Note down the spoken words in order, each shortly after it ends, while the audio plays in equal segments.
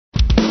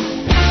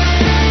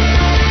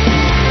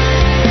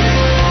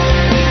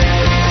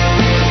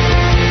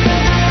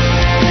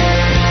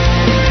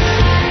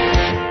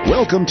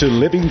Welcome to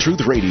Living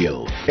Truth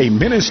Radio, a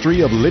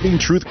ministry of Living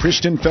Truth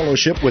Christian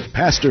Fellowship with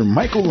Pastor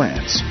Michael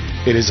Lance.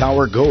 It is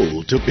our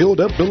goal to build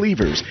up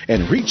believers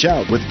and reach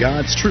out with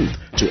God's truth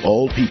to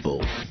all people.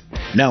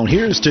 Now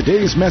here's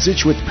today's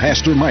message with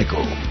Pastor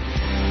Michael.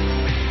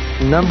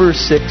 Number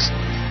 6,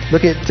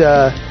 look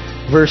at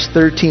verse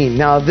 13.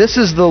 Now this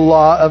is the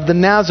law of the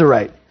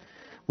Nazirite.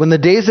 When the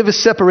days of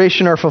his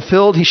separation are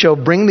fulfilled, he shall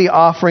bring the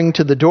offering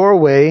to the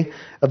doorway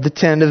of the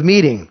tent of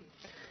meeting.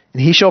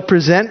 And he shall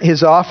present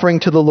his offering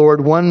to the Lord,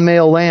 one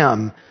male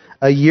lamb,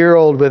 a year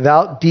old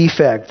without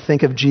defect.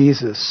 Think of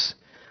Jesus.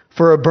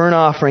 For a burnt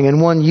offering,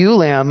 and one ewe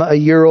lamb, a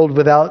year old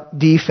without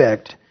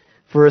defect,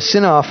 for a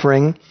sin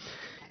offering,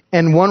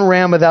 and one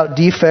ram without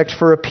defect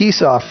for a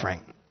peace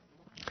offering.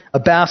 A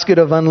basket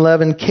of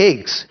unleavened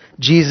cakes.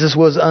 Jesus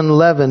was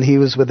unleavened. He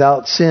was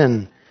without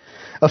sin.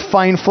 A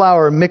fine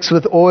flour mixed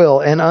with oil,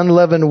 and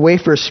unleavened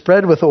wafers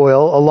spread with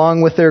oil,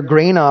 along with their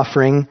grain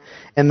offering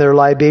and their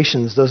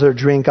libations. Those are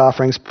drink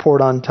offerings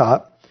poured on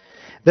top.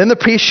 Then the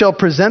priest shall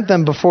present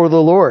them before the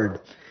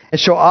Lord,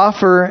 and shall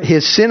offer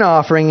his sin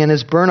offering and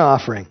his burnt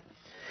offering.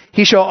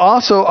 He shall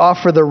also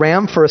offer the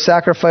ram for a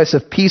sacrifice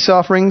of peace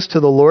offerings to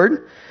the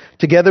Lord,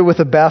 together with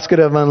a basket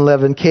of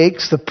unleavened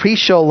cakes. The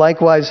priest shall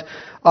likewise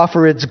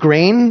offer its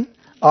grain,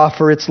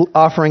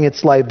 offering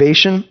its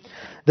libation.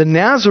 The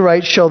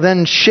Nazirite shall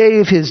then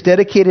shave his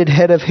dedicated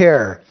head of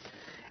hair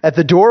at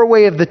the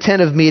doorway of the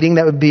tent of meeting,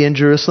 that would be in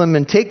Jerusalem,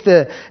 and take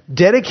the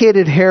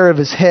dedicated hair of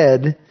his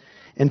head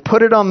and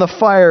put it on the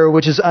fire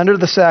which is under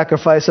the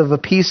sacrifice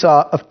of peace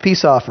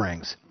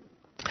offerings.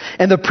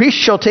 And the priest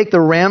shall take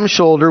the ram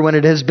shoulder when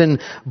it has been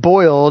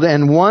boiled,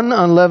 and one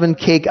unleavened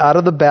cake out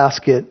of the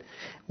basket,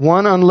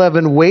 one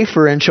unleavened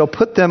wafer, and shall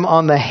put them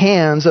on the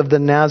hands of the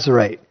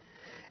Nazirite,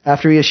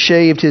 after he has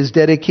shaved his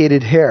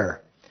dedicated hair.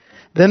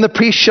 Then the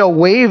priest shall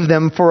wave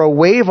them for a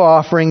wave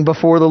offering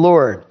before the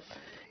Lord.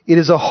 It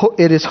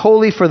is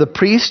holy for the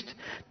priest,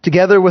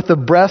 together with the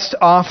breast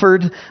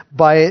offered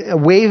by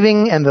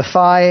waving and the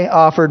thigh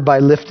offered by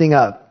lifting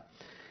up.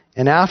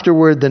 And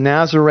afterward the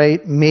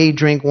Nazirite may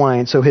drink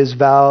wine, so his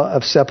vow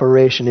of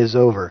separation is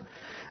over.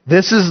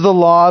 This is the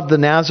law of the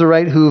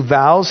Nazirite who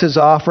vows his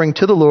offering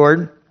to the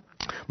Lord.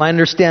 My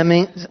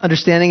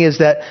understanding is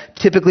that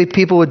typically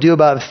people would do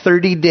about a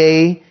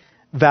 30-day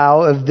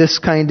vow of this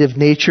kind of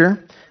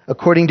nature,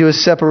 according to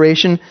his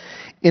separation,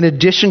 in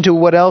addition to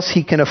what else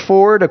he can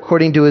afford,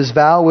 according to his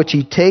vow which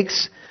he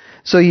takes.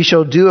 So he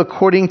shall do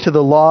according to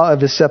the law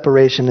of his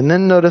separation. And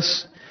then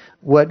notice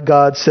what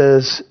God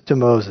says to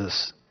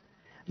Moses.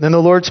 Then the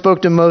Lord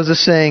spoke to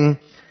Moses, saying,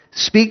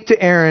 Speak to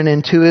Aaron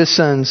and to his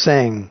sons,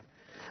 saying,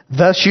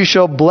 Thus you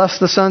shall bless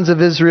the sons of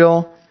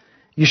Israel.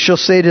 You shall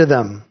say to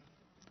them,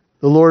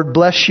 The Lord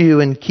bless you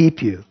and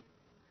keep you.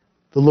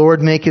 The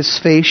Lord make his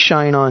face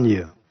shine on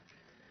you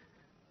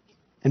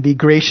and be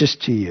gracious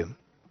to you.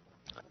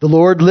 The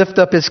Lord lift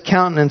up his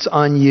countenance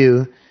on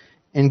you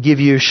and give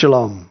you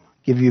shalom,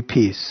 give you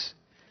peace.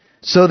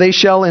 So they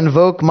shall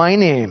invoke my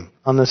name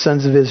on the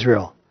sons of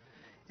Israel,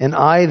 and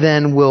I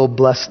then will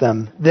bless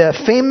them. The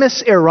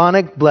famous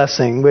Aaronic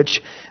blessing,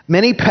 which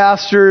many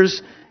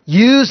pastors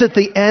use at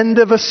the end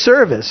of a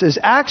service, is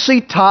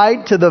actually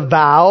tied to the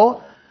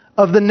vow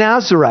of the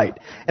Nazirite.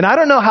 And I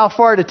don't know how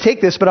far to take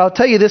this, but I'll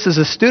tell you this as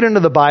a student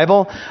of the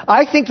Bible.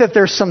 I think that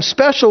there's some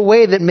special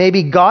way that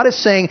maybe God is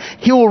saying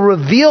he will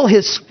reveal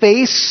his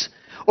face,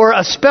 or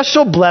a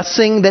special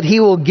blessing that he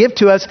will give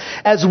to us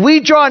as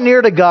we draw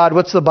near to God.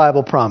 What's the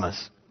Bible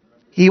promise?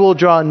 He will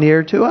draw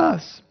near to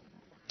us.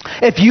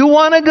 If you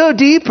want to go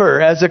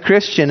deeper as a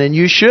Christian, and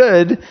you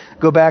should,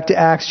 go back to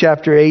Acts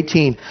chapter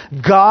 18.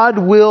 God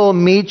will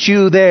meet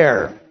you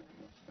there.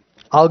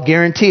 I'll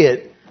guarantee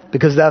it.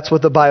 Because that's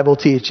what the Bible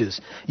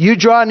teaches. You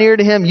draw near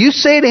to him. You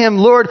say to him,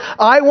 Lord,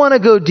 I want to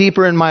go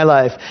deeper in my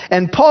life.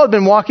 And Paul had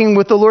been walking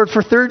with the Lord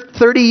for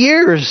 30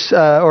 years,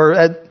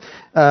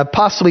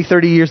 possibly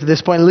 30 years at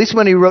this point, at least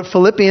when he wrote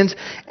Philippians.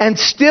 And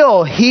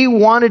still, he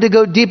wanted to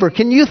go deeper.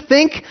 Can you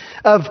think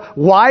of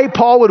why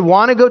Paul would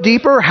want to go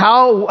deeper?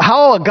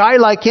 How a guy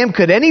like him,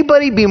 could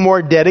anybody be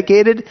more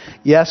dedicated?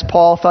 Yes,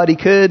 Paul thought he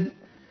could.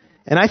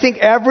 And I think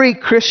every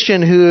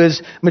Christian who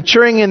is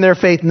maturing in their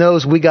faith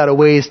knows we got a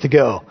ways to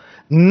go.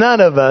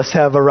 None of us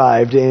have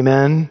arrived,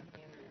 amen?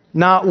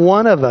 Not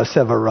one of us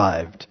have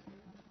arrived.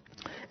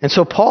 And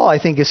so Paul, I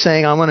think, is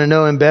saying, I want to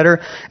know him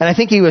better. And I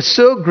think he was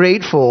so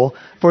grateful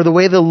for the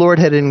way the Lord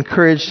had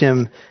encouraged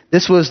him.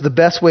 This was the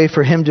best way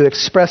for him to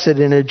express it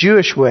in a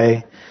Jewish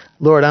way.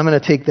 Lord, I'm going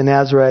to take the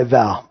Nazirite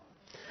vow.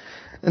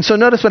 And so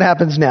notice what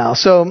happens now.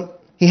 So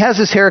he has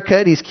his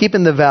haircut. He's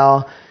keeping the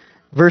vow.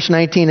 Verse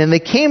 19, and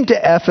they came to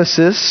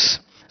Ephesus.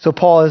 So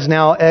Paul has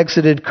now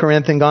exited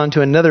Corinth and gone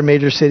to another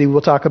major city.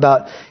 We'll talk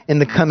about in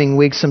the coming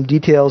weeks some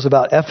details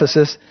about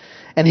Ephesus.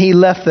 And he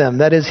left them.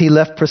 That is, he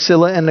left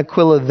Priscilla and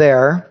Aquila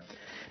there.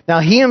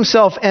 Now he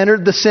himself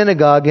entered the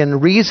synagogue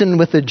and reasoned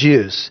with the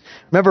Jews.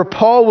 Remember,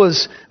 Paul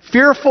was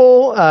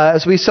fearful,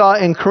 as we saw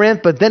in Corinth,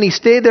 but then he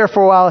stayed there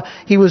for a while.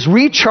 He was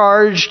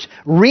recharged,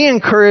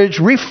 re-encouraged,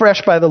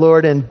 refreshed by the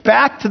Lord, and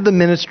back to the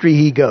ministry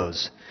he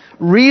goes,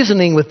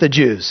 reasoning with the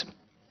Jews.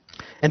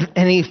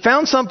 And he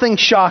found something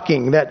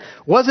shocking that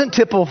wasn't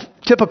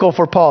typical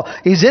for Paul.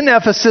 He's in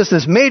Ephesus,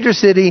 this major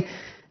city,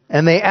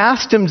 and they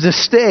asked him to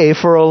stay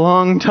for a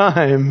long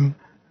time.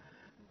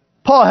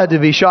 Paul had to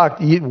be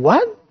shocked.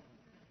 What?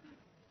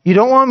 You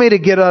don't want me to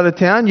get out of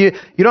town? You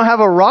don't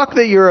have a rock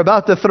that you're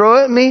about to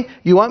throw at me?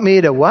 You want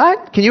me to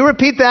what? Can you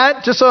repeat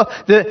that? Just so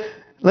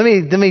let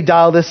me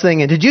dial this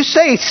thing in. Did you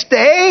say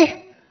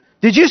stay?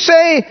 Did you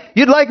say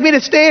you'd like me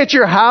to stay at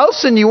your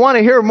house and you want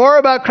to hear more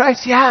about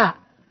Christ? Yeah.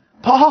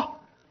 Paul,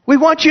 we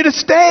want you to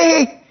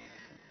stay.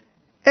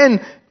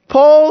 And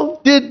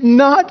Paul did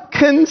not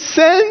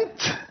consent.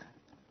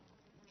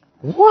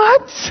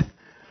 What?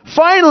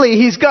 Finally,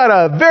 he's got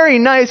a very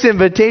nice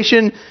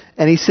invitation,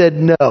 and he said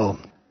no.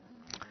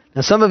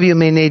 Now, some of you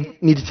may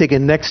need to take a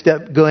next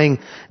step going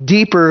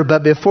deeper,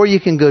 but before you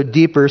can go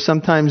deeper,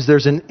 sometimes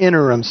there's an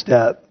interim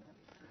step.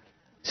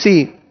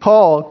 See,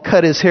 Paul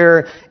cut his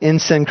hair in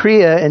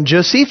Cenchrea, and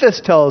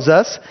Josephus tells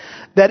us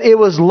that it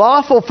was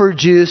lawful for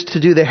Jews to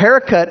do the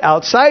haircut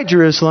outside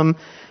Jerusalem,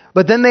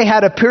 but then they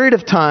had a period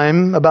of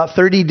time, about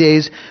 30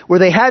 days, where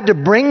they had to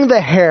bring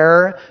the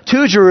hair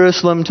to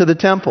Jerusalem to the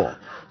temple.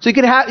 So you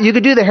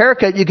could do the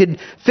haircut, you could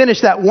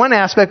finish that one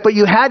aspect, but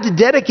you had to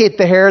dedicate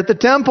the hair at the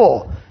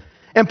temple.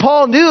 And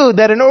Paul knew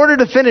that in order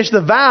to finish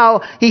the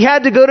vow, he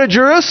had to go to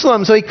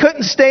Jerusalem, so he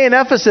couldn't stay in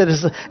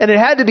Ephesus, and it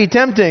had to be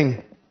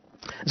tempting.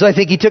 So I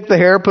think he took the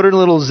hair, put it in a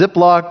little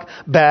Ziploc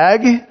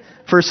bag,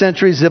 first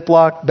century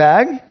Ziploc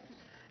bag,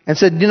 and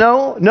said,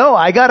 no,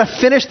 I got to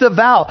finish the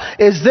vow.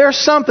 Is there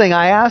something,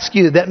 I ask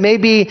you, that may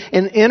be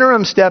an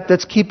interim step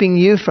that's keeping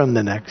you from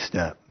the next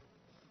step?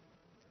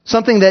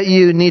 Something that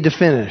you need to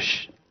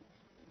finish.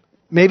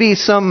 Maybe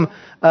some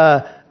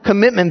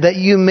commitment that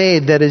you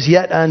made that is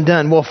yet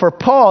undone. Well, for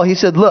Paul, he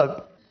said,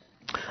 look,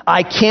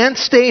 I can't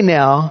stay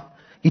now.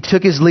 He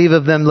took his leave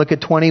of them. Look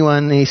at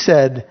 21. And he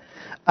said,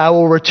 I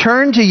will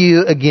return to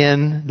you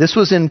again. This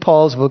was in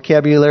Paul's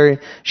vocabulary,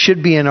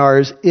 should be in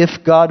ours,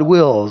 if God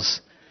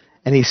wills.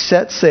 And he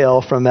set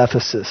sail from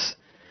Ephesus.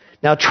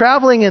 Now,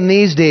 traveling in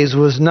these days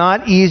was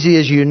not easy,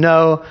 as you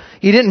know.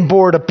 He didn't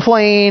board a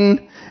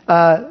plane.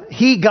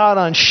 He got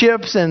on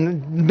ships,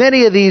 and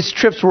many of these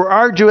trips were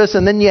arduous,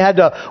 and then you had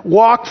to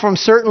walk from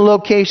certain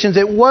locations.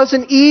 It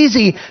wasn't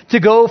easy to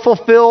go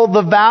fulfill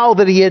the vow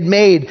that he had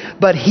made,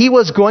 but he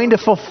was going to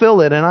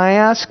fulfill it. And I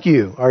ask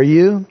you, are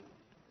you?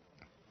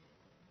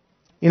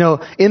 You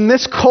know, in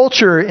this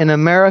culture in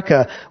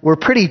America, we're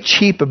pretty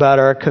cheap about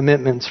our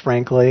commitments,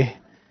 frankly.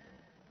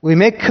 We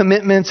make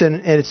commitments, and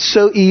it's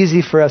so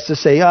easy for us to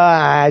say,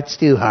 it's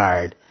too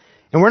hard.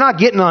 And we're not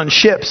getting on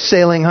ships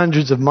sailing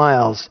hundreds of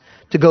miles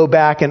to go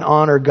back and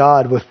honor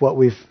God with what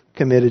we've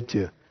committed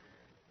to.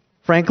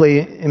 Frankly,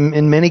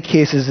 in many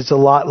cases, it's a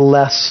lot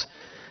less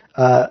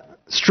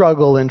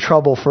struggle and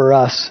trouble for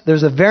us.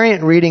 There's a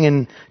variant reading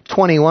in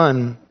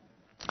 21.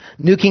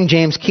 New King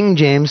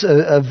James,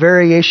 a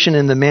variation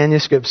in the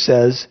manuscript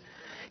says,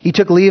 he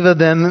took leave of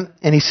them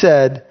and he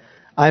said,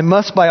 I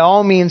must by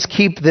all means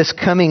keep this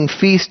coming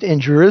feast in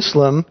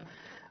Jerusalem,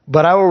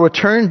 but I will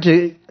return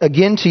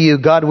again to you,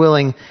 God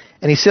willing.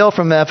 And he sailed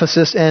from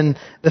Ephesus, and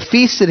the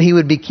feast that he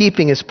would be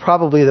keeping is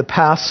probably the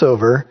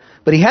Passover.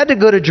 But he had to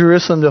go to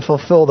Jerusalem to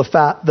fulfill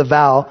the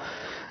vow.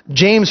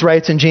 James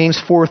writes in James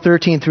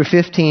 4:13 through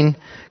 15,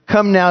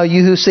 come now,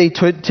 you who say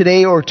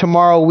today or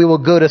tomorrow we will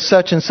go to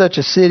such and such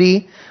a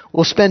city.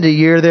 We'll spend a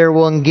year there.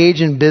 We'll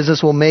engage in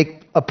business. We'll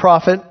make a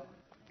profit.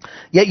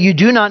 Yet you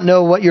do not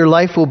know what your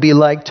life will be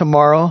like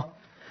tomorrow.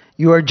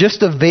 You are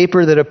just a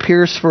vapor that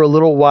appears for a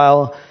little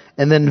while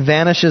and then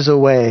vanishes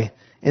away.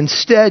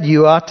 Instead,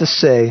 you ought to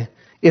say,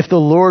 if the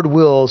Lord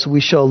wills, we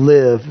shall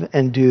live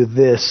and do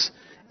this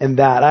and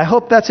that. I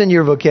hope that's in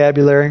your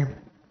vocabulary.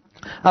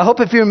 I hope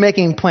if you're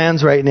making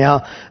plans right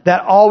now,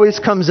 that always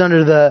comes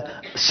under the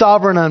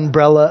sovereign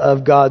umbrella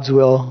of God's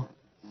will.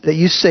 That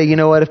you say, you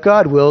know what, if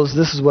God wills,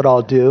 this is what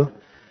I'll do.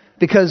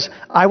 Because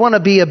I want to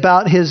be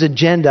about His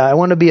agenda. I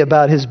want to be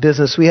about His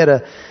business. We had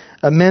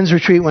a men's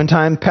retreat one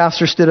time.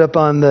 Pastor stood up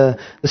on the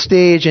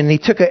stage and he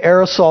took an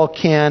aerosol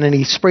can and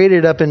he sprayed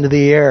it up into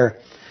the air.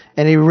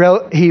 And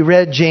he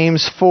read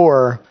James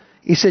 4.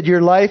 He said,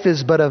 your life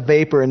is but a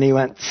vapor. And he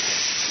went,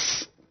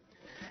 tss.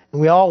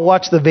 And we all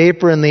watched the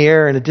vapor in the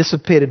air and it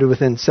dissipated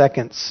within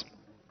seconds.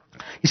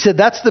 He said,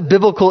 that's the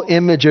biblical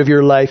image of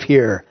your life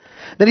here.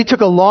 Then he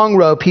took a long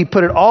rope. He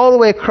put it all the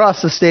way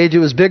across the stage. It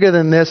was bigger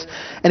than this.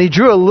 And he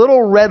drew a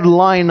little red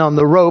line on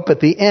the rope at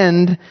the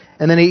end.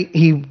 And then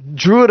he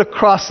drew it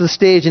across the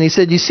stage. And he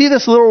said, you see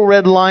this little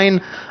red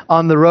line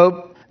on the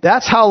rope?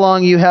 That's how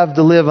long you have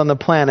to live on the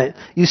planet.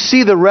 You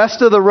see the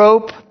rest of the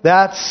rope?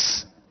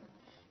 That's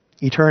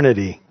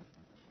eternity.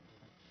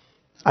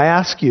 I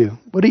ask you,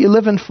 what are you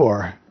living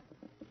for?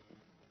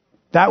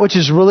 That which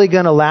is really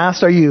going to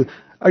last? Are you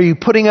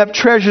putting up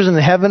treasures in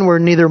heaven where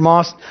neither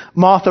moth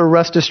or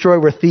rust destroy,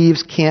 where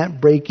thieves can't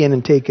break in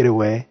and take it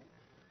away?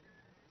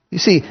 You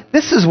see,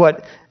 this is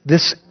what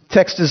this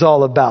text is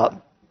all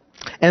about.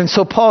 And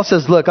so Paul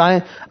says, look,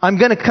 I'm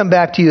going to come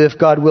back to you if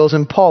God wills,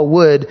 and Paul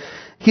would.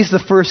 He's the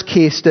first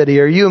case study.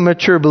 Are you a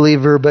mature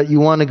believer, but you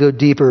want to go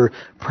deeper?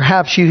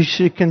 Perhaps you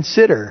should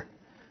consider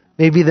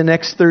maybe the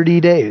next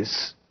 30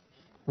 days,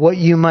 what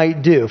you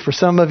might do. For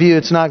some of you,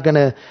 it's not going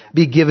to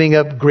be giving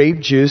up grape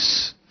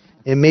juice.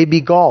 It may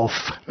be golf.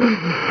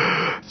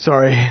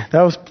 Sorry,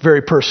 that was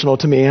very personal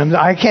to me.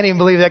 I can't even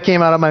believe that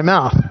came out of my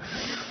mouth.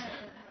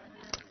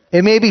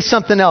 It may be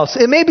something else.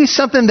 It may be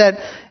something that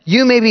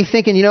you may be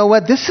thinking, you know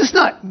what, this is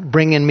not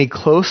bringing me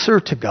closer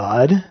to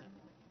God.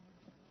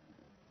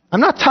 I'm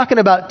not talking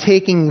about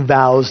taking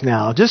vows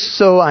now, just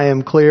so I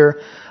am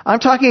clear. I'm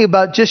talking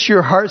about just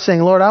your heart saying,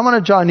 Lord, I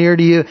want to draw near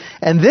to you,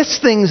 and this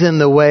thing's in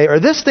the way, or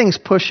this thing's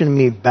pushing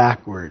me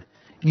backward.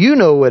 You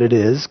know what it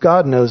is.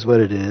 God knows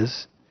what it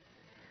is.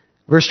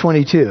 Verse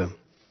 22.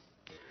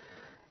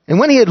 And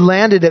when he had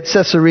landed at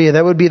Caesarea,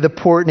 that would be the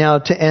port now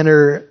to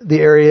enter the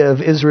area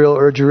of Israel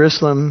or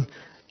Jerusalem.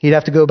 He'd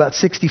have to go about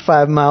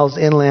 65 miles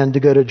inland to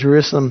go to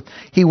Jerusalem.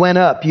 He went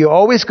up. You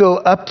always go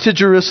up to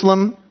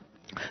Jerusalem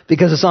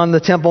because it's on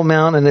the Temple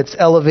Mount and it's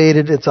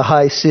elevated. It's a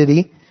high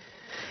city.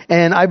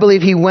 And I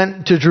believe he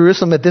went to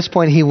Jerusalem. At this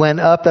point, he went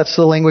up. That's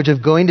the language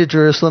of going to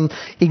Jerusalem.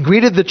 He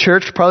greeted the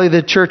church, probably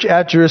the church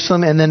at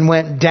Jerusalem, and then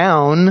went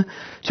down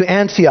to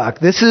Antioch.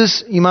 This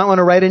is, you might want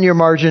to write in your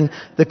margin,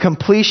 the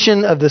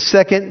completion of the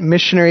second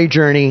missionary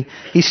journey.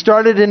 He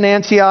started in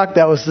Antioch.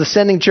 That was the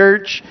sending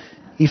church.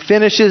 He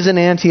finishes in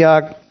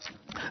Antioch,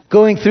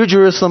 going through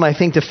Jerusalem, I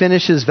think, to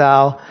finish his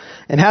vow.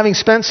 And having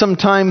spent some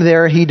time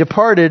there, he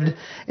departed,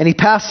 and he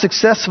passed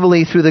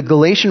successfully through the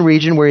Galatian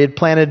region where he had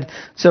planted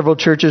several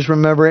churches.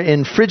 Remember,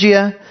 in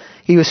Phrygia,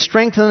 he was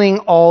strengthening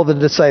all the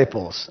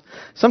disciples.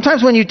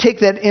 Sometimes when you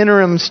take that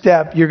interim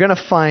step, you're going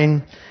to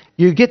find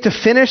you get to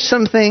finish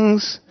some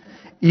things,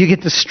 you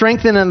get to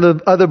strengthen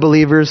other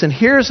believers, and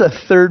here's a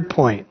third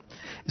point.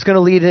 It's going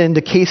to lead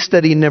into case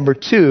study number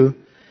 2.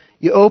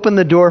 You open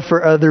the door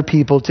for other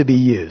people to be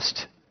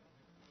used.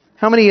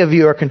 How many of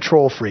you are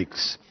control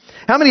freaks?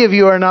 How many of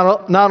you are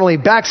not only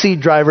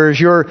backseat drivers,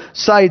 you're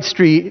side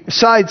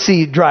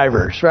seat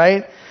drivers,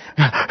 right?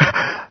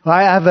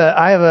 I have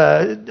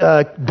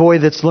a boy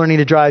that's learning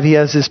to drive. He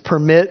has his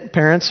permit.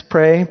 Parents,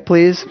 pray,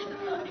 please.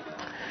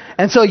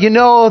 And so you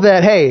know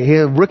that, hey,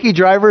 rookie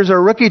drivers are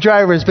rookie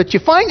drivers, but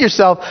you find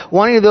yourself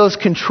wanting those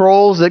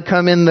controls that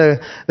come in the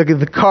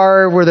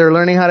car where they're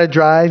learning how to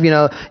drive. You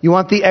know, you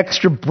want the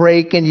extra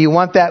brake and you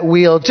want that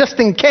wheel just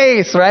in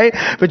case, right?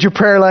 But your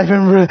prayer life,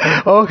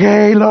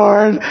 okay,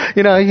 Lord.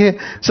 You know,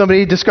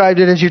 somebody described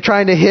it as you're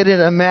trying to hit an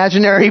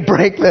imaginary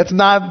brake that's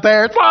not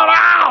there. Slow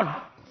down!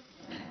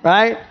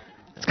 Right?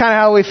 It's kind of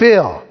how we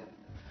feel.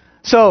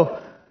 So,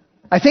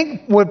 I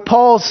think what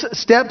Paul's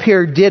step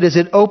here did is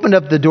it opened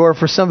up the door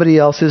for somebody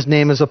else. His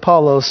name is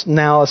Apollos.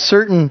 Now, a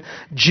certain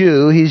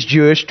Jew, he's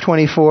Jewish,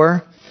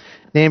 24,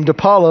 named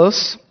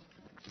Apollos.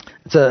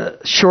 It's a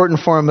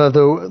shortened form of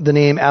the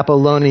name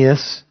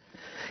Apollonius.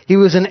 He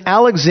was an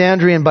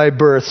Alexandrian by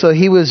birth. So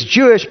he was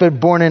Jewish,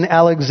 but born in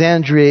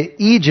Alexandria,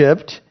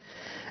 Egypt.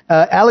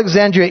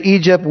 Alexandria,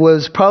 Egypt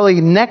was probably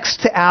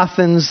next to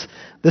Athens,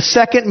 the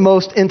second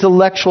most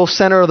intellectual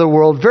center of the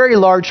world, very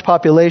large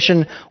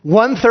population.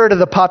 1/3 of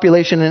the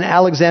population in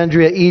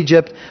Alexandria,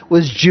 Egypt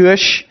was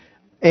Jewish,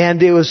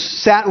 and it was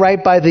sat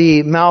right by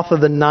the mouth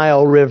of the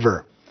Nile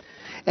River.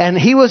 And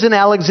he was an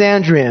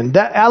Alexandrian.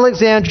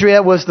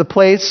 Alexandria was the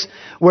place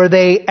where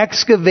they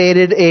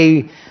excavated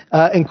a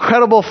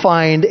incredible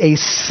find, a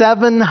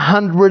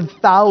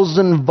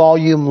 700,000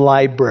 volume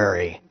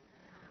library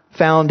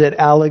found at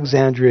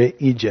Alexandria,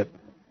 Egypt.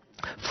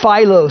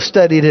 Philo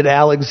studied at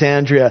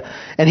Alexandria,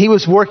 and he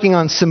was working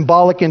on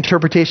symbolic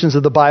interpretations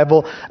of the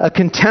Bible, a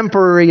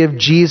contemporary of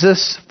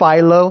Jesus,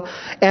 Philo.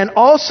 And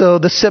also,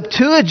 the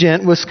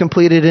Septuagint was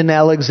completed in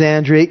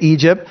Alexandria,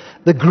 Egypt,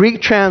 the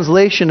Greek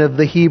translation of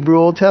the Hebrew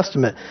Old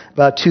Testament,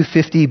 about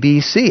 250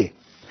 BC.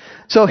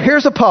 So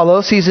here's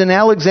Apollos. He's an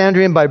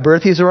Alexandrian by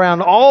birth. He's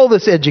around all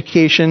this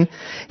education.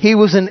 He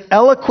was an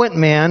eloquent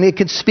man. It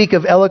could speak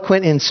of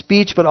eloquent in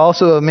speech, but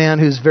also a man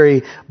who's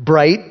very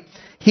bright.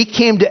 He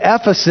came to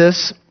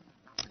Ephesus,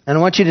 and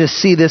I want you to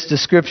see this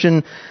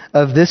description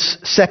of this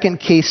second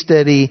case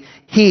study.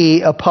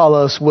 He,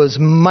 Apollos, was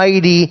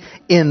mighty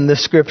in the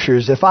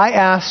Scriptures. If I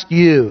asked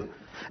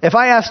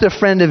a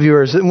friend of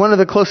yours, one of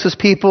the closest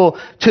people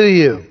to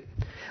you,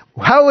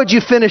 how would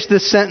you finish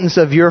this sentence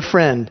of your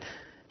friend?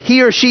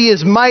 He or she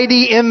is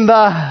mighty in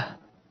the...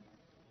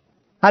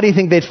 How do you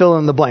think they'd fill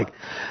in the blank?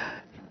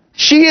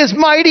 She is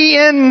mighty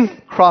in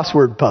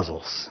crossword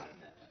puzzles.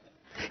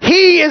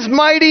 He is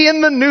mighty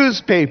in the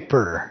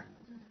newspaper.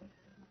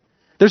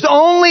 There's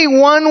only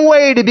one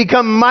way to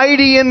become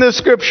mighty in the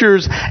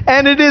Scriptures,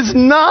 and it is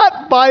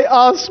not by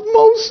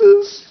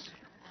osmosis.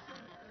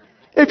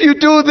 If you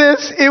do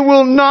this, it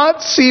will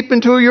not seep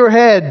into your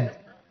head.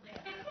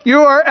 You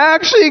are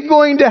actually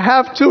going to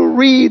have to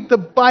read the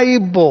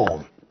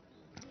Bible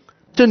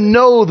to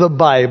know the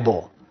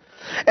Bible.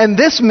 And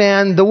this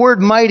man, the word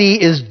mighty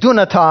is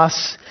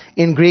dunatos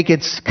in Greek.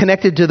 It's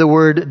connected to the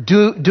word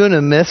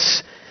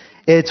dunamis.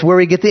 It's where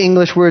we get the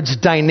English words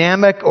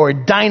dynamic or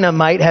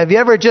dynamite. Have you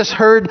ever just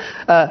heard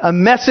a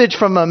message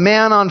from a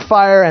man on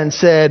fire and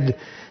said,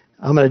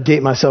 I'm going to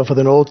date myself with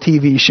an old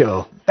TV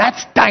show,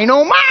 that's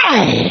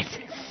dynamite?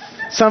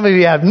 Some of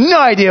you have no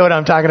idea what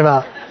I'm talking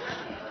about.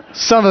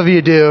 Some of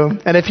you do.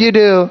 And if you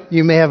do,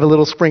 you may have a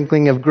little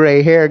sprinkling of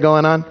gray hair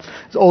going on.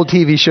 It's an old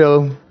TV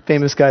show.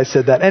 Famous guy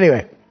said that.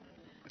 Anyway.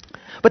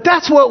 But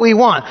that's what we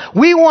want.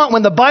 We want,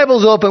 when the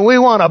Bible's open, we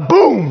want a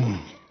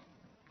boom.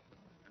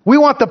 We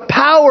want the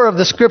power of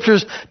the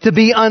Scriptures to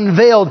be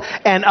unveiled.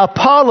 And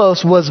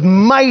Apollos was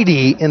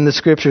mighty in the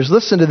Scriptures.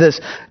 Listen to this.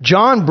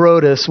 John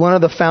Brodus, one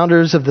of the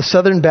founders of the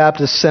Southern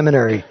Baptist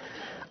Seminary,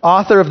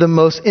 author of the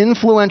most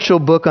influential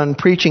book on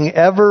preaching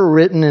ever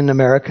written in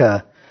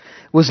America,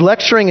 was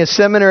lecturing a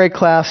seminary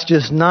class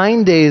just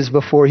 9 days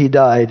before he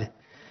died.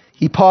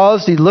 He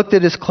paused, he looked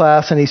at his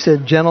class, and he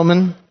said,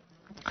 "Gentlemen,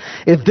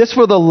 if this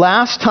were the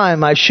last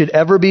time I should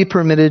ever be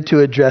permitted to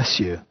address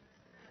you,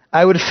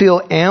 I would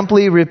feel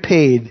amply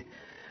repaid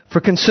for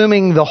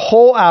consuming the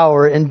whole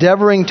hour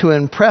endeavoring to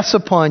impress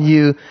upon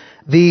you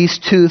these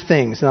two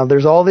things." Now,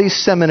 there's all these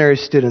seminary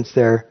students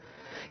there.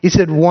 He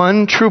said,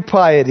 1, true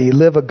piety,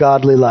 live a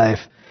godly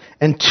life.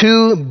 And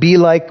 2, be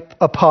like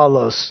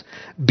Apollos.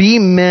 Be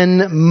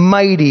men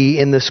mighty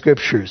in the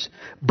Scriptures.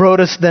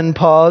 Brodus then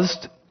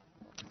paused,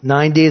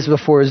 9 days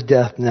before his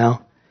death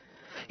now.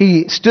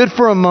 He stood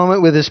for a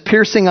moment with his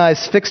piercing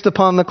eyes fixed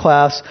upon the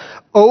class.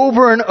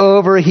 Over and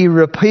over he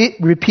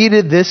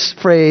repeated this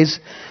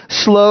phrase,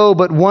 slow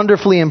but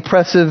wonderfully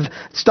impressive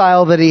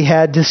style that he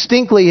had,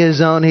 distinctly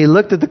his own. He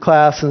looked at the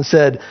class and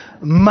said,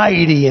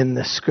 "Mighty in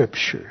the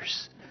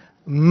Scriptures.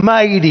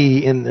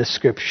 Mighty in the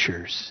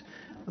Scriptures.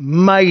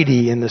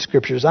 Mighty in the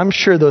Scriptures." I'm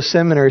sure those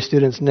seminary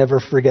students never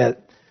forgot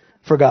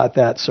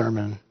that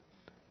sermon,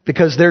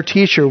 because their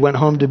teacher went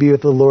home to be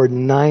with the Lord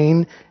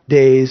 9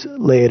 days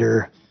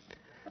later.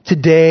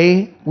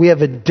 Today, we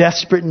have a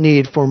desperate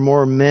need for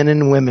more men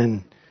and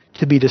women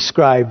to be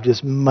described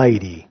as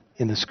mighty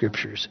in the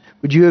Scriptures.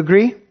 Would you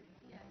agree?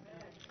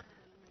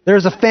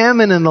 There's a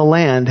famine in the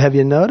land. Have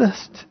you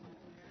noticed?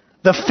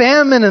 The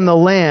famine in the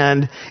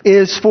land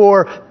is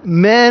for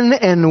men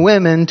and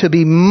women to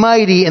be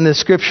mighty in the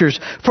Scriptures,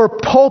 for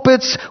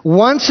pulpits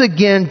once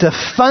again to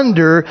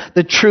thunder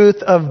the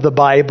truth of the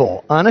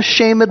Bible,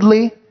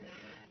 unashamedly.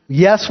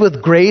 Yes,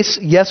 with grace.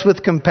 Yes,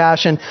 with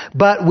compassion,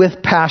 but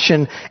with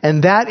passion.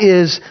 And that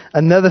is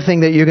another thing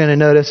that you're going to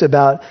notice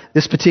about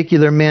this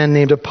particular man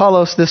named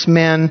Apollos. This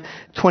man,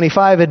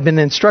 25, had been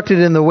instructed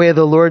in the way of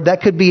the Lord.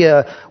 That could be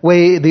a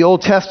way the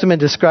Old Testament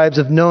describes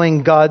of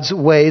knowing God's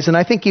ways. And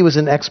I think he was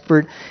an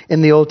expert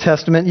in the Old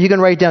Testament. You can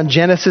write down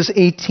Genesis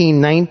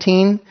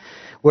 18:19,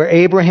 where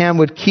Abraham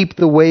would keep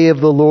the way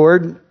of the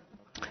Lord,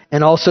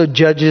 and also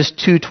Judges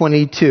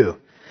 2:22.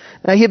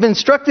 Now, he had been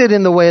instructed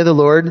in the way of the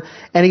Lord,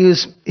 and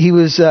he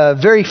was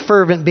very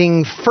fervent.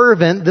 Being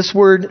fervent, this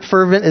word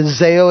fervent is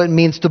zeo. It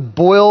means to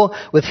boil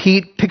with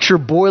heat. Picture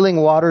boiling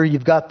water.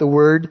 You've got the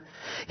word.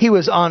 He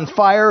was on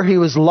fire. He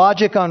was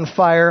logic on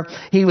fire.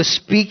 He was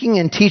speaking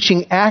and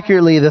teaching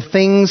accurately the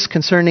things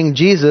concerning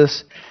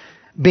Jesus,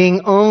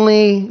 being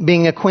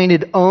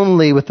acquainted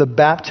only with the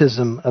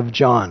baptism of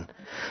John.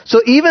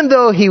 So even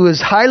though he was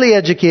highly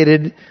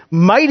educated,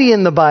 mighty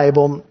in the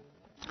Bible,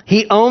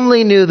 he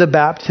only knew the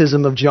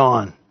baptism of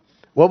John.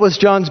 What was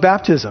John's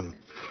baptism?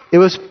 It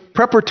was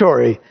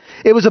preparatory.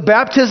 It was a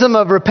baptism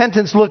of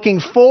repentance looking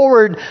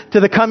forward to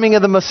the coming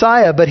of the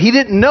Messiah, but he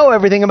didn't know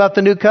everything about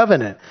the new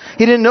covenant.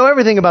 He didn't know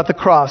everything about the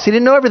cross. He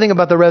didn't know everything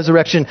about the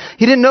resurrection.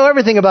 He didn't know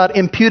everything about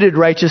imputed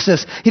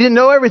righteousness. He didn't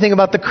know everything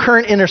about the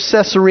current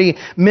intercessory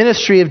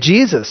ministry of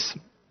Jesus.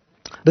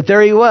 But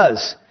there he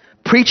was,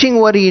 preaching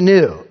what he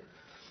knew.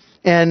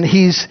 And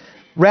he's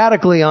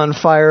radically on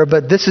fire,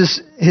 but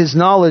his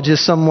knowledge is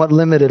somewhat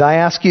limited. I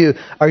ask you,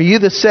 are you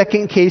the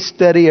second case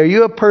study? Are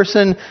you a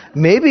person,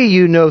 maybe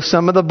you know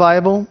some of the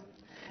Bible,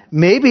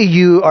 maybe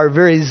you are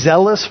very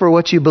zealous for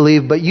what you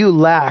believe, but you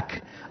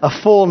lack a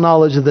full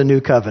knowledge of the new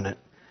covenant.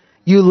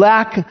 You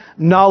lack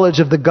knowledge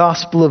of the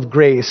gospel of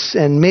grace,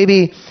 and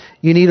maybe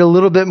you need a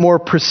little bit more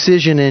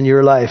precision in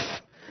your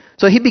life.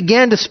 So he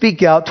began to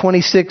speak out,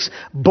 26,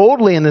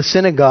 boldly in the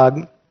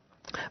synagogue.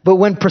 But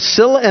when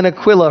Priscilla and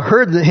Aquila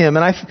heard him,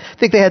 and I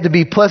think they had to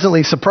be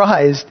pleasantly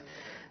surprised,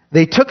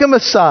 they took him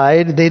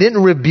aside. They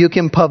didn't rebuke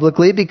him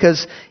publicly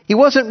because he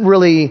wasn't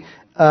really,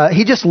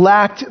 he just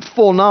lacked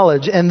full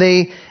knowledge. And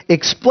they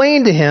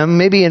explained to him,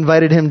 maybe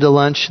invited him to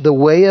lunch, the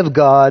way of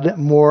God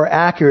more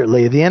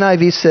accurately. The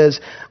NIV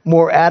says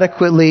more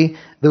adequately.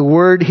 The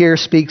word here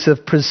speaks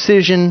of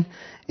precision,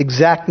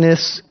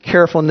 exactness,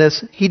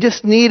 carefulness. He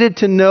just needed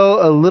to know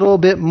a little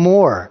bit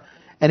more,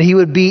 and he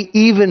would be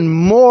even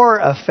more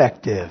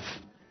effective.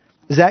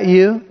 Is that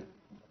you?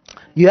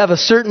 You have a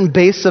certain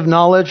base of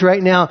knowledge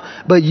right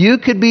now, but you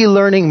could be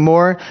learning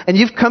more. And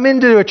you've come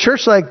into a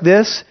church like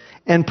this,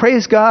 and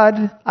praise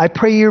God, I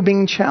pray you're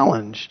being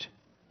challenged.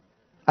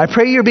 I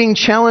pray you're being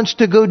challenged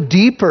to go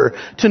deeper,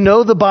 to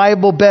know the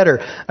Bible better.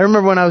 I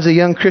remember when I was a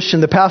young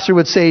Christian, the pastor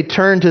would say,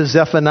 turn to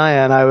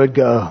Zephaniah, and I would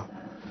go,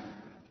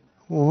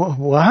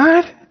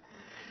 what?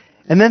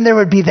 And then there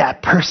would be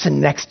that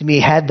person next to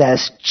me had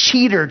those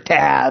cheater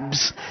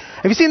tabs.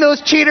 Have you seen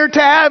those cheater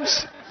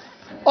tabs?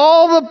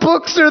 All the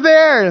books are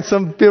there. And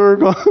some people are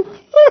going, I don't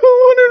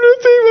want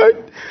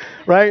to see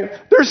right?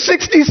 There's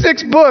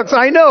 66 books.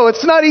 I know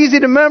it's not easy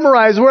to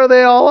memorize where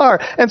they all are.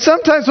 And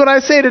sometimes when I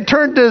say to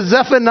turn to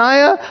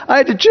Zephaniah, I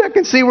had to check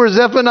and see where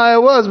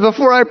Zephaniah was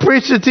before I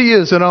preached it to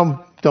you. So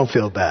don't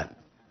feel bad.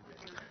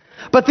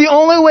 But the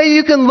only way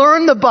you can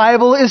learn the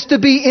Bible is to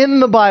be in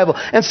the Bible.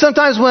 And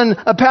sometimes when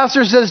a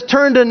pastor says,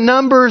 turn to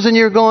Numbers, and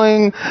you're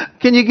going,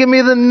 can you give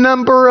me the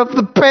number of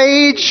the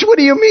page? What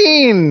do you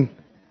mean?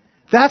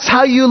 That's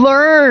how you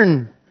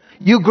learn.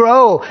 You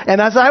grow.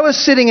 And as I was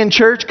sitting in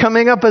church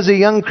coming up as a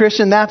young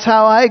Christian, that's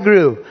how I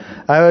grew.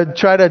 I would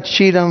try to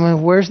cheat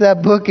them. Where's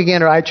that book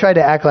again? Or I tried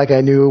to act like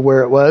I knew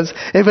where it was.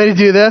 Anybody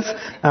do this?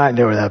 I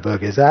know where that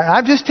book is.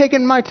 I'm just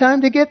taking my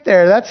time to get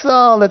there. That's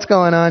all that's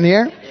going on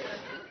here.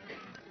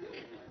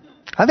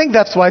 I think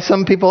that's why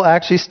some people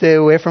actually stay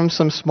away from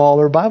some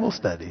smaller Bible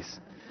studies.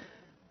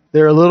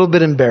 They're a little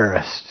bit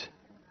embarrassed.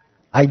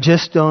 I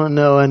just don't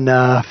know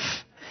enough.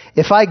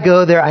 If I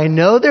go there, I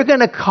know they're going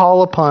to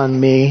call upon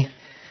me.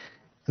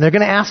 And they're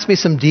going to ask me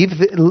some deep...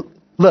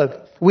 Look,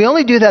 we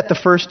only do that the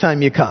first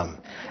time you come.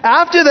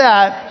 After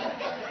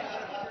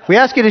that, we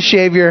ask you to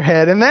shave your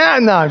head. And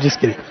that... No, I'm just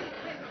kidding.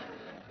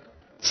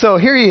 So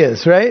here he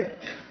is, right?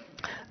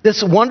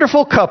 This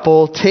wonderful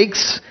couple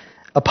takes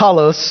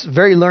Apollos,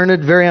 very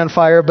learned, very on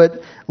fire, but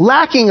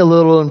lacking a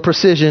little in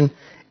precision,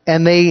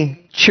 and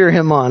they cheer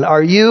him on.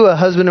 Are you a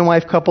husband and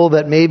wife couple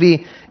that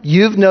maybe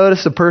you've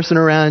noticed a person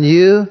around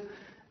you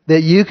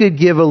that you could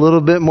give a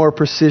little bit more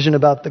precision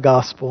about the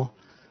gospel?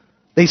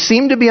 They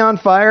seem to be on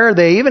fire.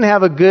 They even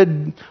have a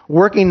good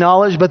working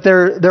knowledge, but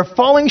they're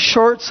falling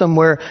short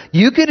somewhere.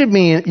 You could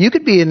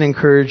be an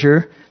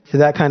encourager to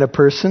that kind of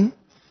person.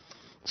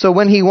 So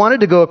when he wanted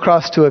to go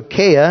across to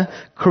Achaia,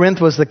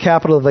 Corinth was the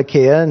capital of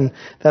Achaia, and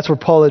that's where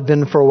Paul had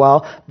been for a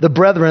while. The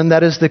brethren,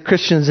 that is the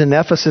Christians in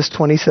Ephesus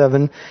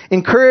 27,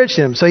 encouraged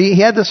him. So he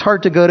had this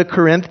heart to go to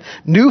Corinth,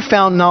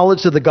 newfound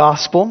knowledge of the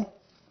gospel.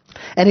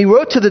 And he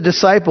wrote to the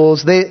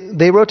disciples,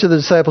 they wrote to the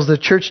disciples, the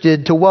church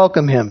did, to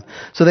welcome him.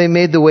 So they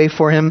made the way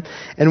for him.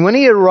 And when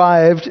he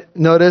arrived,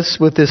 notice,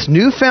 with this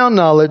newfound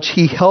knowledge,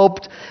 he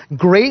helped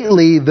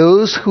greatly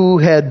those who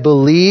had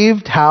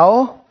believed.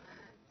 How?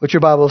 What's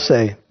your Bible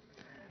say?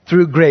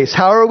 Through grace.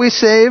 How are we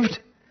saved?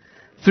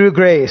 Through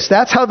grace.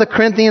 That's how the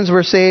Corinthians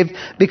were saved.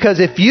 Because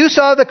if you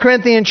saw the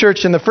Corinthian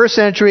church in the first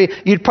century,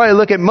 you'd probably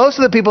look at most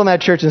of the people in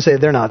that church and say,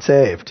 they're not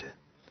saved.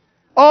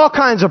 All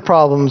kinds of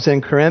problems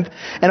in Corinth.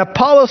 And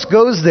Apollos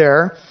goes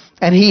there,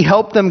 and he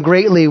helped them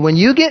greatly. When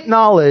you get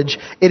knowledge,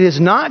 it is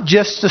not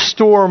just to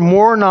store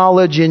more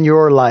knowledge in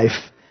your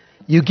life.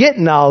 You get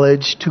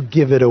knowledge to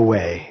give it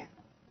away.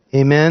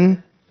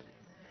 Amen?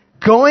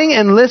 Going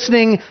and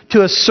listening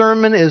to a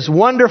sermon is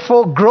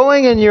wonderful.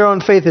 Growing in your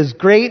own faith is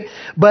great.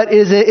 But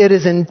it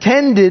is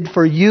intended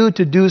for you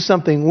to do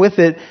something with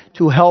it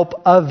to help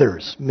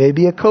others.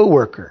 Maybe a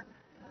coworker.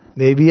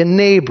 Maybe a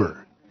neighbor.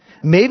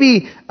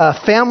 Maybe a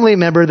family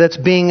member that's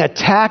being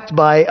attacked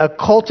by a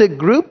cultic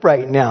group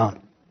right now.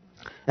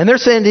 And they're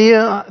saying to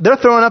you, they're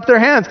throwing up their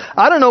hands.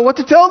 I don't know what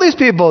to tell these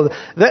people.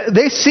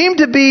 They seem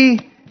to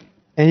be,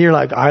 and you're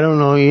like, I don't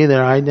know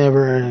either. I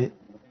never,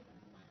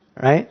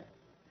 right?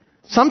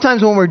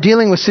 Sometimes when we're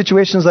dealing with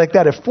situations like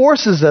that, it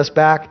forces us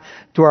back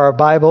to our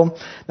Bible.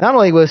 Not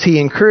only was he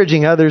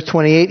encouraging others,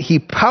 28, he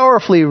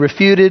powerfully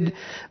refuted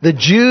the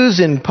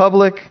Jews in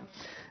public.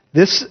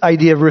 This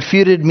idea of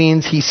refuted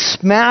means he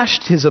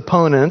smashed his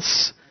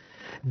opponents,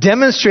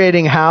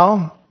 demonstrating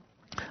how?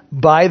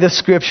 By the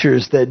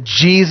scriptures that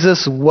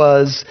Jesus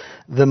was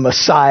the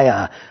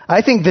Messiah.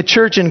 I think the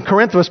church in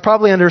Corinth was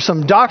probably under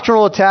some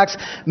doctrinal attacks,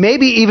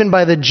 maybe even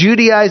by the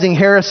Judaizing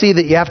heresy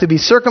that you have to be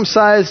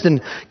circumcised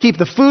and keep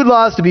the food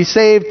laws to be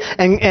saved.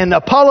 And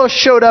Apollos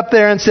showed up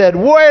there and said,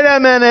 wait a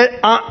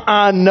minute,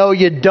 no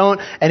you don't.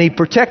 And he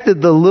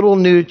protected the little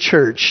new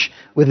church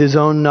with his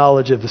own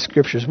knowledge of the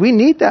scriptures. We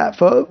need that,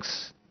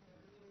 folks.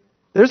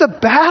 There's a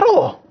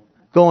battle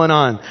going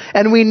on.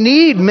 And we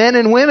need men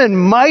and women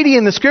mighty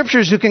in the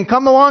scriptures who can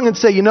come along and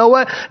say, you know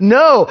what?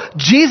 No,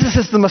 Jesus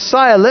is the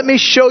Messiah. Let me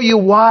show you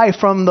why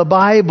from the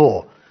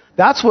Bible.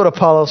 That's what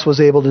Apollos was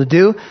able to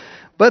do.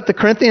 But the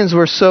Corinthians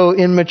were so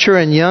immature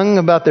and young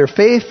about their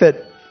faith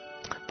that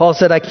Paul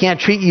said, I can't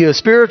treat you as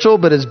spiritual,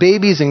 but as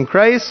babies in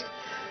Christ.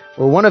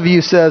 Or one of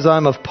you says,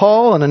 I'm of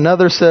Paul, and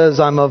another says,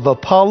 I'm of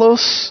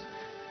Apollos.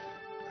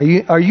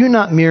 Are you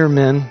not mere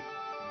men?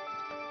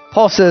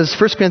 Paul says,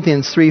 1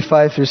 Corinthians 3,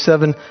 5 through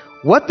 7,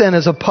 what then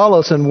is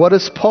Apollos and what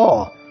is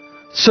Paul?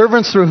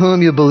 Servants through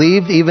whom you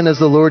believed, even as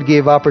the Lord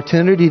gave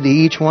opportunity to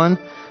each one.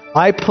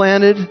 I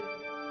planted,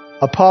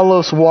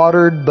 Apollos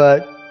watered,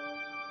 but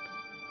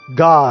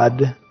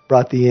God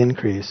brought the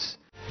increase.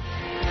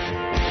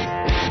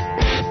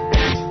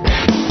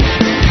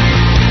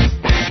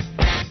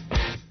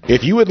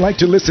 If you would like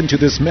to listen to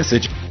this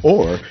message,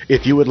 or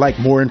if you would like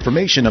more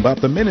information about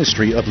the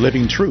ministry of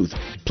Living Truth,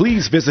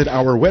 please visit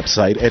our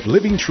website at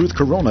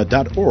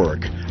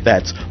livingtruthcorona.org.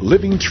 That's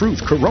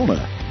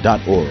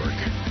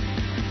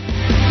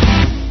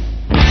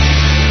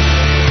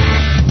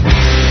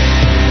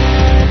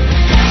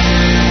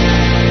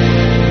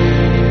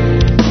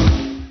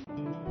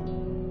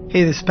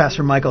Hey, this is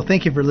Pastor Michael.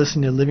 Thank you for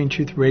listening to Living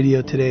Truth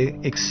Radio today.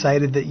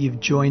 Excited that you've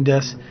joined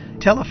us.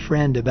 Tell a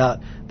friend about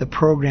the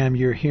program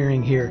you're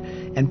hearing here,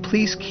 and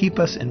please keep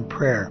us in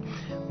prayer.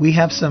 We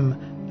have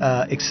some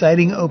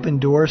exciting open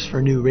doors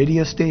for new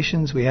radio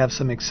stations. We have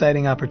some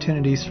exciting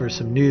opportunities for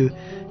some new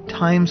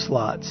time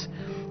slots,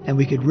 and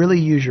we could really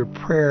use your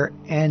prayer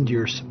and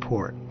your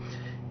support.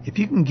 If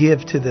you can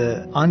give to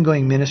the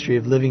ongoing ministry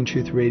of Living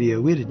Truth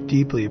Radio, we'd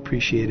deeply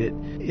appreciate it.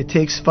 It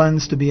takes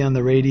funds to be on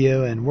the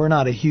radio, and we're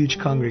not a huge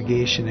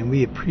congregation, and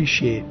we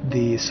appreciate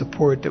the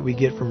support that we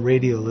get from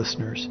radio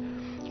listeners.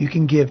 You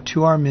can give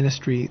to our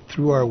ministry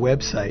through our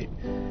website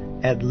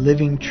at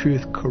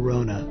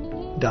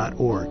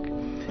livingtruthcorona.org.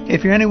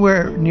 If you're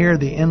anywhere near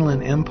the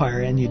Inland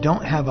Empire and you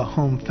don't have a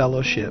home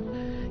fellowship,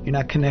 you're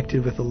not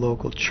connected with a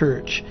local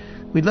church,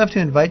 we'd love to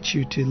invite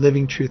you to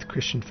Living Truth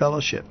Christian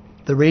Fellowship.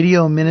 The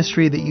radio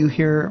ministry that you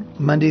hear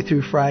Monday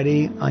through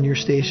Friday on your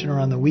station or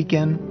on the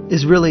weekend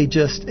is really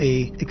just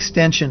an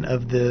extension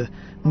of the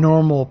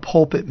normal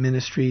pulpit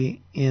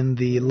ministry in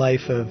the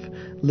life of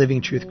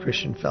Living Truth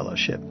Christian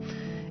Fellowship.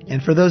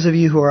 And for those of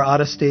you who are out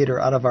of state or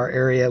out of our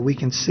area, we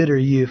consider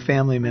you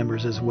family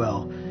members as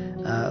well.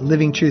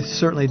 Living Truth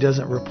certainly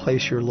doesn't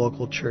replace your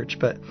local church,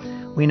 but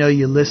we know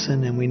you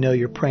listen and we know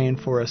you're praying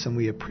for us, and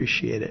we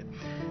appreciate it.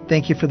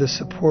 Thank you for the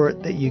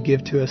support that you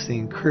give to us, the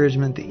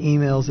encouragement, the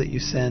emails that you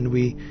send.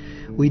 We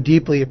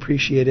deeply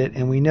appreciate it,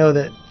 and we know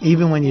that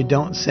even when you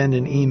don't send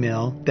an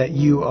email, that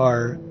you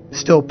are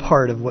still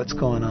part of what's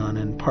going on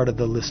and part of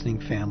the listening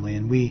family.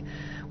 And we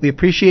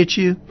appreciate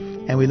you,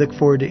 and we look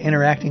forward to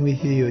interacting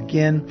with you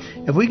again.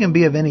 If we can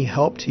be of any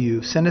help to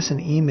you, send us an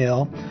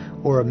email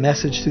or a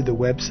message through the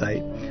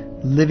website,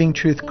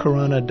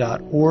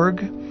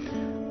 livingtruthcorona.org,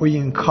 or you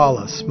can call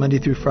us Monday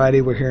through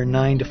Friday. We're here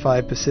 9 to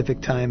 5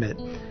 Pacific time at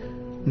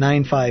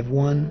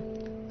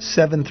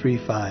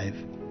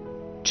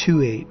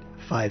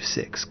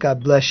 951-735-2856.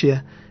 God bless you.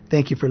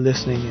 Thank you for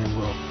listening, and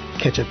we'll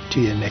catch up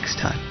to you next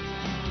time.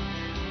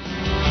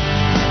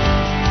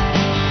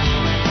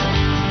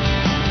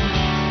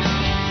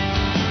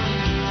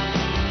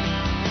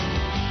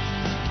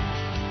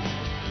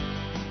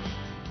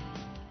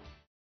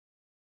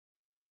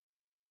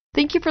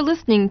 Thank you for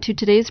listening to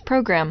today's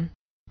program.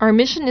 Our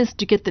mission is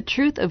to get the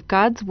truth of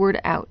God's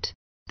Word out.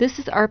 This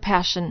is our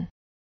passion.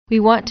 We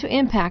want to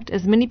impact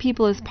as many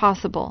people as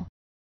possible,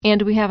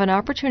 and we have an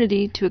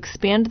opportunity to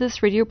expand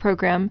this radio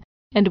program,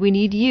 and we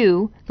need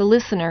you, the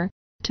listener,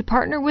 to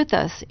partner with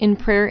us in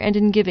prayer and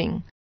in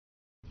giving.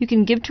 You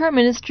can give to our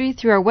ministry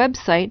through our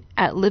website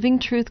at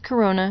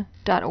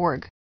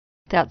livingtruthcorona.org.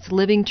 That's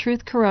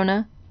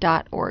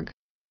livingtruthcorona.org.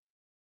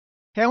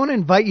 Hey, I want to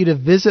invite you to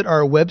visit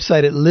our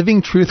website at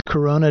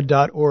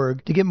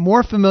livingtruthcorona.org to get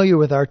more familiar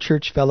with our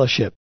church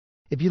fellowship.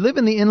 If you live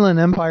in the Inland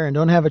Empire and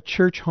don't have a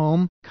church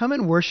home, come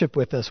and worship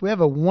with us. We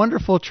have a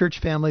wonderful church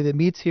family that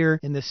meets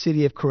here in the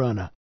city of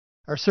Corona.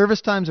 Our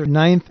service times are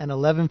 9 and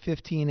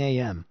 11:15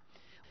 a.m.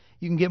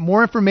 You can get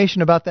more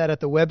information about that at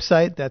the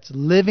website. That's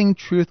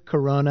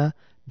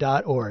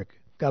livingtruthcorona.org.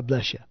 God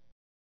bless you.